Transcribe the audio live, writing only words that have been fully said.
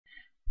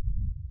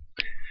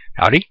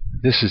Howdy,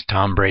 this is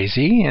Tom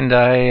Brazy, and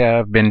I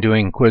have been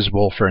doing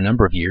quizbowl for a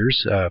number of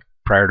years.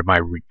 Prior to my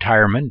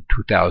retirement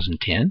in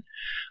 2010,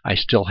 I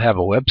still have a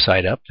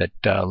website up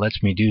that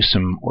lets me do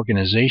some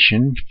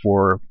organization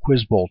for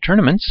quizbowl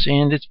tournaments,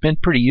 and it's been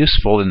pretty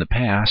useful in the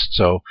past.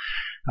 So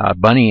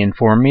Bunny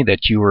informed me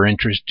that you were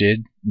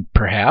interested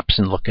perhaps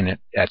in looking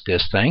at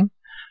this thing.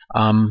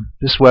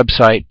 This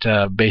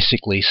website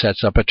basically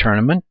sets up a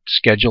tournament,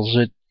 schedules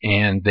it,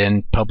 and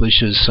then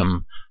publishes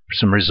some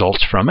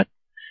results from it.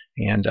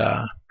 And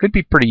could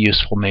be pretty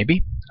useful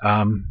maybe.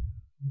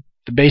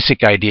 The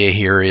basic idea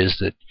here is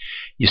that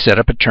you set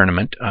up a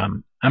tournament.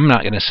 I'm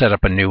not going to set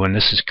up a new one.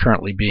 This is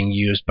currently being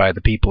used by the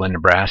people in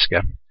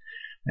Nebraska,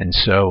 and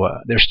so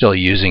they're still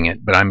using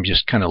it, but I'm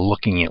just kind of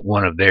looking at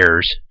one of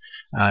theirs.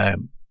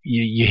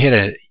 You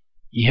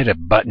hit a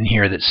button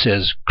here that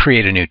says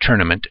create a new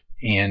tournament,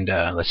 and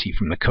let's see,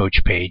 from the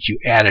coach page you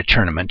add a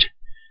tournament.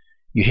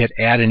 You hit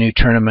add a new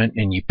tournament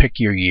and you pick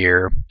your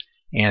year.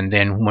 And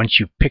then once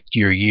you've picked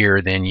your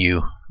year, then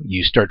you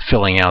start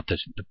filling out the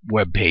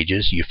web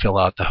pages. You fill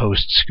out the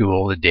host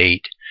school, the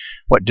date,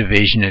 what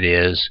division it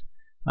is.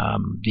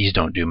 These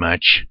don't do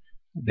much.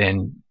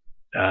 Then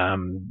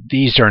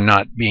these are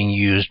not being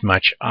used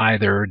much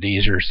either.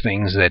 These are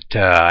things that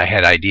I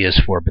had ideas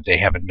for, but they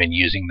haven't been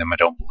using them, I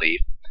don't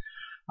believe.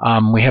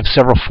 We have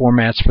several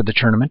formats for the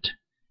tournament.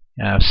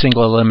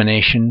 Single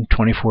elimination,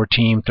 24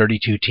 team,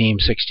 32 team,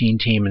 16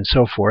 team, and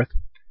so forth.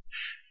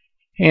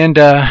 And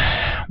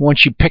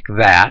once you pick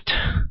that,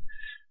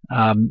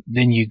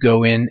 then you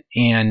go in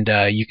and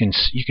you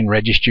can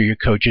register your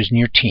coaches and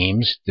your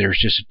teams. There's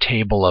just a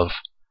table of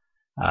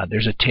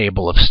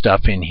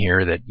stuff in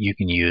here that you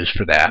can use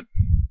for that.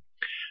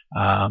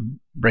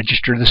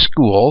 Register the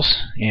schools,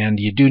 and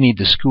you do need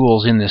the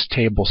schools in this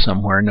table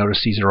somewhere.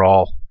 Notice these are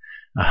all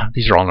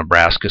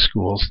Nebraska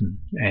schools,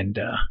 and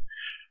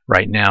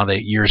right now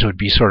yours would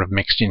be sort of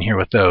mixed in here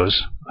with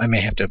those. I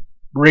may have to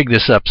rig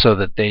this up so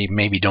that they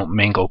maybe don't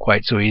mingle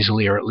quite so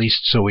easily, or at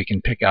least so we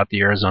can pick out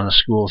the Arizona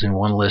schools in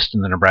one list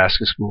and the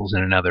Nebraska schools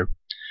in another.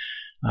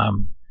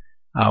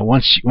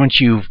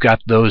 Once you've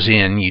got those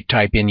in, you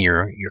type in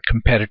your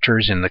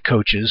competitors and the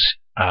coaches,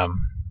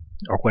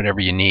 or whatever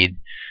you need.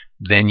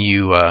 Then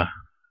you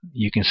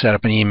can set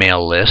up an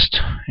email list,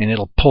 and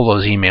it'll pull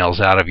those emails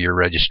out of your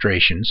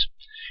registrations,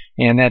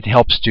 and that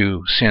helps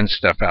to send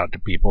stuff out to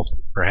people,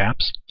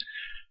 perhaps.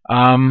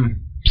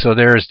 So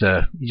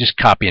you just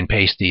copy and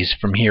paste these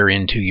from here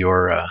into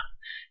your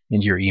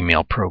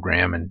email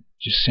program and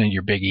just send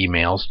your big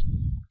emails.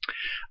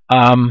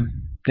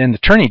 Then the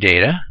tourney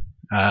data,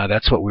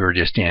 that's what we were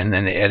just in.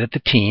 Then they edit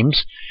the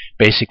teams.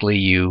 Basically,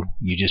 you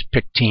just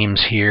pick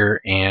teams here,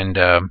 and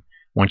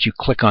once you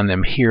click on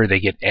them here,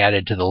 they get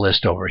added to the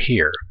list over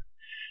here.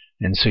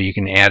 And so you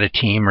can add a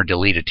team or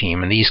delete a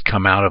team, and these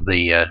come out of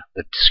the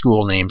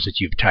school names that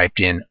you've typed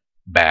in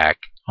back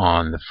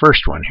on the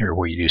first one here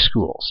where you do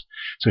schools.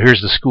 So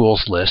here's the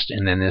schools list,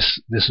 and then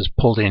this is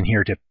pulled in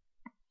here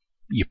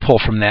you pull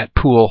from that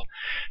pool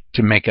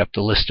to make up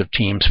the list of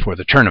teams for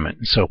the tournament.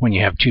 So when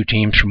you have two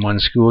teams from one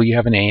school, you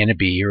have an A and a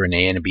B, or an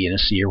A and a B and a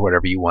C, or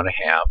whatever you want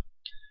to have.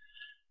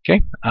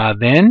 Okay.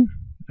 Then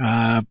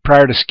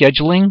prior to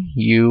scheduling,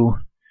 you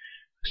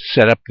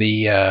set up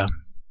the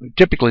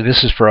typically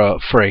this is for a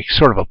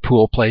sort of a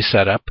pool play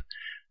setup.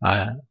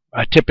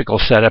 A typical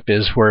setup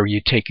is where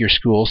you take your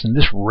schools, and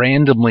this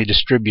randomly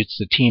distributes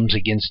the teams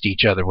against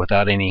each other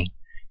without any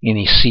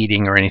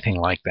seeding or anything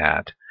like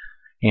that.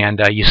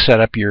 And you set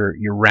up your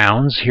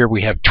rounds. Here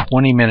we have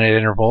 20-minute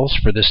intervals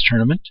for this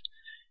tournament,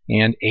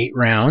 and 8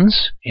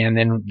 rounds, and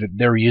then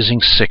they're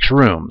using 6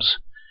 rooms.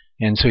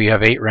 And so you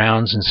have 8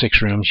 rounds and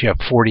 6 rooms. You have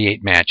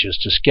 48 matches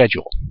to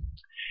schedule.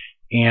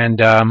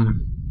 And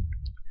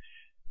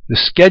the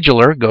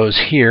scheduler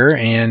goes here,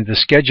 and the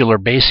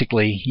scheduler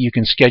basically, you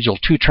can schedule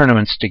 2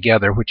 tournaments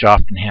together, which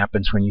often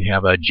happens when you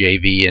have a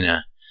JV and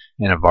a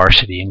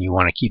varsity, and you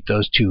want to keep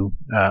those 2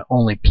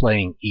 only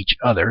playing each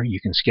other. You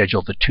can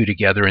schedule the 2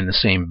 together in the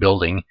same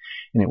building,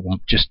 and it will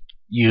just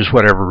use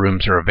whatever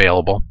rooms are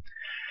available.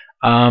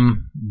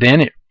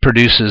 Then it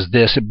produces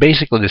this.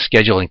 Basically, the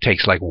scheduling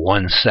takes like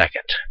 1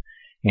 second.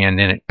 And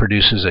then it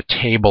produces a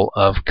table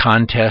of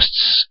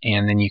contests,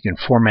 and then you can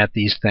format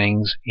these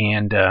things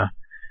and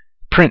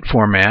print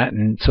format,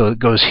 and so it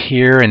goes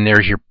here, and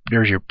there's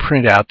your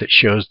printout that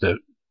shows the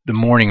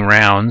morning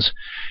rounds.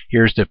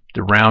 Here's the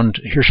round.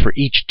 Here's for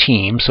each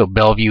team. So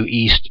Bellevue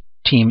East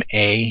Team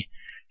A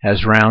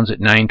has rounds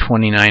at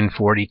 9:20,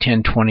 9:40,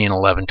 10:20,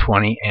 and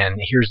 11:20, and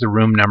here's the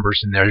room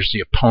numbers, and there's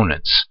the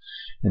opponents.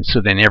 And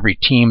so then every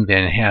team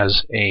then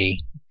has a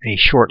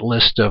short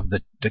list of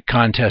the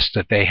contests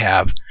that they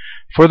have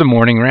for the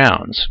morning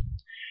rounds.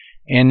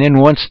 And then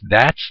once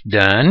that's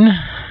done,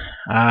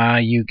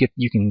 you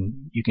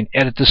can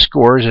edit the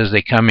scores as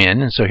they come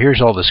in, and so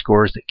here's all the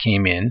scores that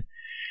came in,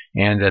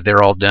 and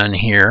they're all done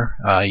here.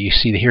 You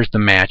see here's the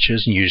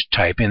matches, and you just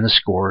type in the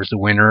scores, the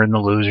winner and the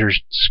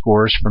loser's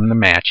scores from the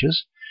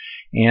matches,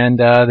 and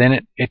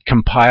then it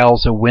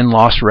compiles a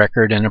win-loss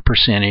record and a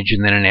percentage,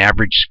 and then an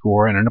average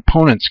score and an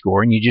opponent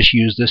score, and you just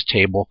use this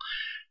table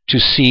to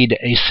seed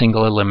a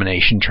single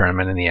elimination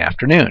tournament in the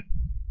afternoon.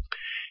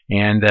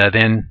 And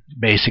then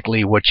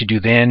basically what you do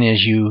then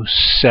is you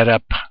set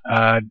up,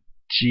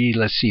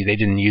 let's see, they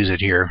didn't use it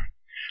here.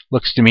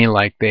 Looks to me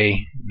like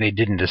they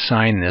didn't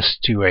assign this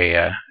to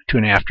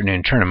an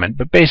afternoon tournament,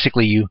 but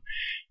basically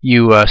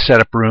you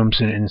set up rooms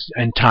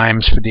and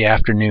times for the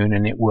afternoon,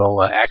 and it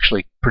will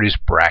actually produce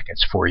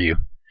brackets for you.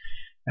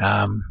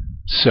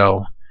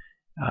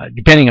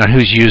 Depending on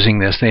who's using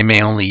this, they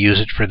may only use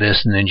it for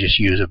this and then just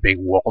use a big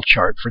wall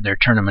chart for their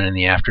tournament in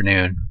the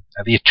afternoon.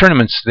 The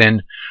tournaments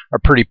then are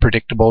pretty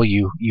predictable.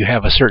 You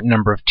have a certain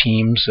number of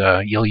teams.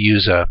 You'll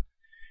use a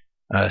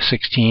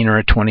 16 or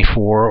a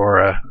 24 or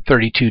a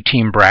 32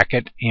 team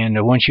bracket,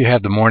 and once you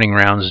have the morning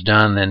rounds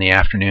done, then the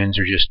afternoons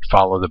are just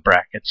follow the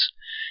brackets.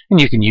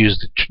 And you can use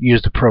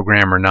the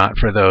program or not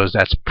for those.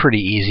 That's pretty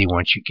easy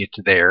once you get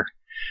to there.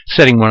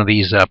 Setting one of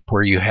these up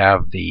where you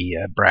have the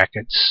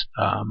brackets,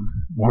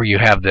 where you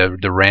have the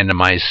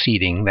randomized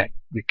seating, that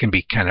it can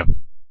be kind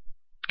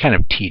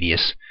of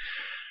tedious.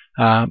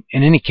 In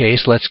any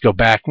case, let's go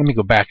back. Let me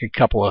go back a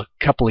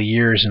couple of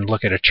years and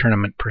look at a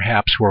tournament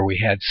perhaps where we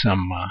had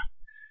some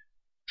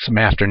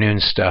afternoon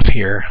stuff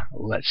here.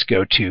 Let's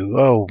go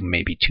to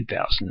maybe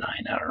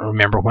 2009. I don't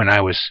remember when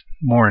I was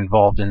more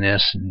involved in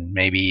this, and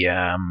maybe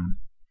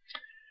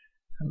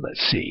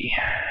let's see.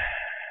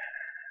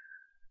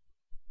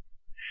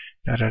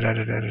 Let's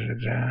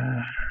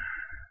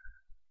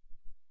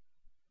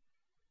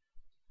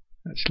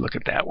look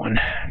at that one.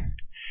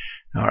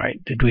 All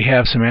right, did we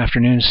have some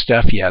afternoon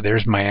stuff? Yeah,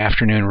 there's my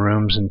afternoon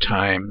rooms and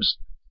times.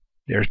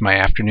 There's my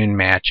afternoon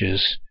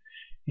matches,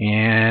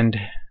 and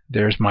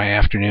there's my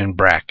afternoon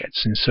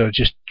brackets. And so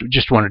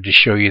just wanted to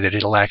show you that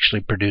it'll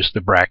actually produce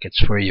the brackets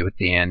for you at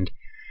the end.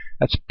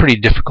 That's a pretty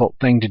difficult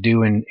thing to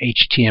do in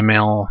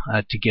HTML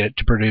to get it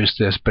to produce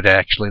this, but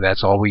actually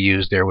that's all we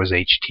used there was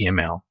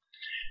HTML.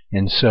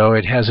 And so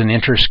it has an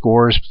enter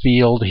scores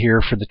field here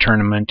for the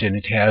tournament, and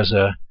it has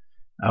a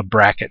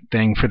bracket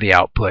thing for the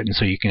output, and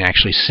so you can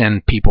actually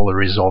send people the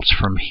results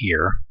from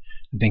here.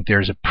 I think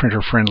there's a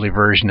printer-friendly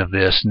version of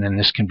this, and then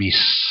this can be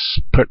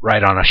put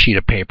right on a sheet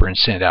of paper and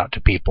sent out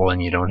to people,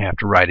 and you don't have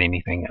to write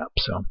anything up.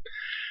 So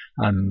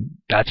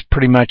that's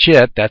pretty much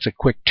it. That's a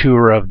quick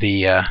tour of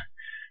the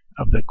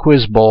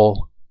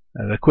quizbowl,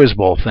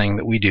 thing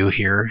that we do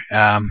here.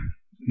 And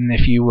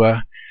if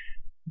you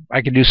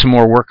I could do some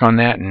more work on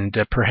that and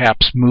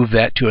perhaps move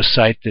that to a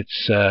site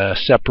that's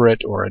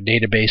separate, or a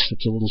database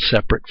that's a little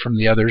separate from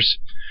the others,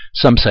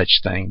 some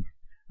such thing.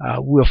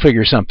 We'll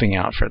figure something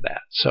out for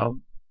that. So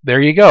there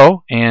you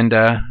go, and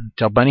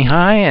tell Bunny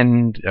hi,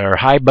 or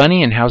hi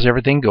Bunny, and how's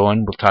everything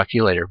going? We'll talk to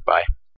you later. Bye.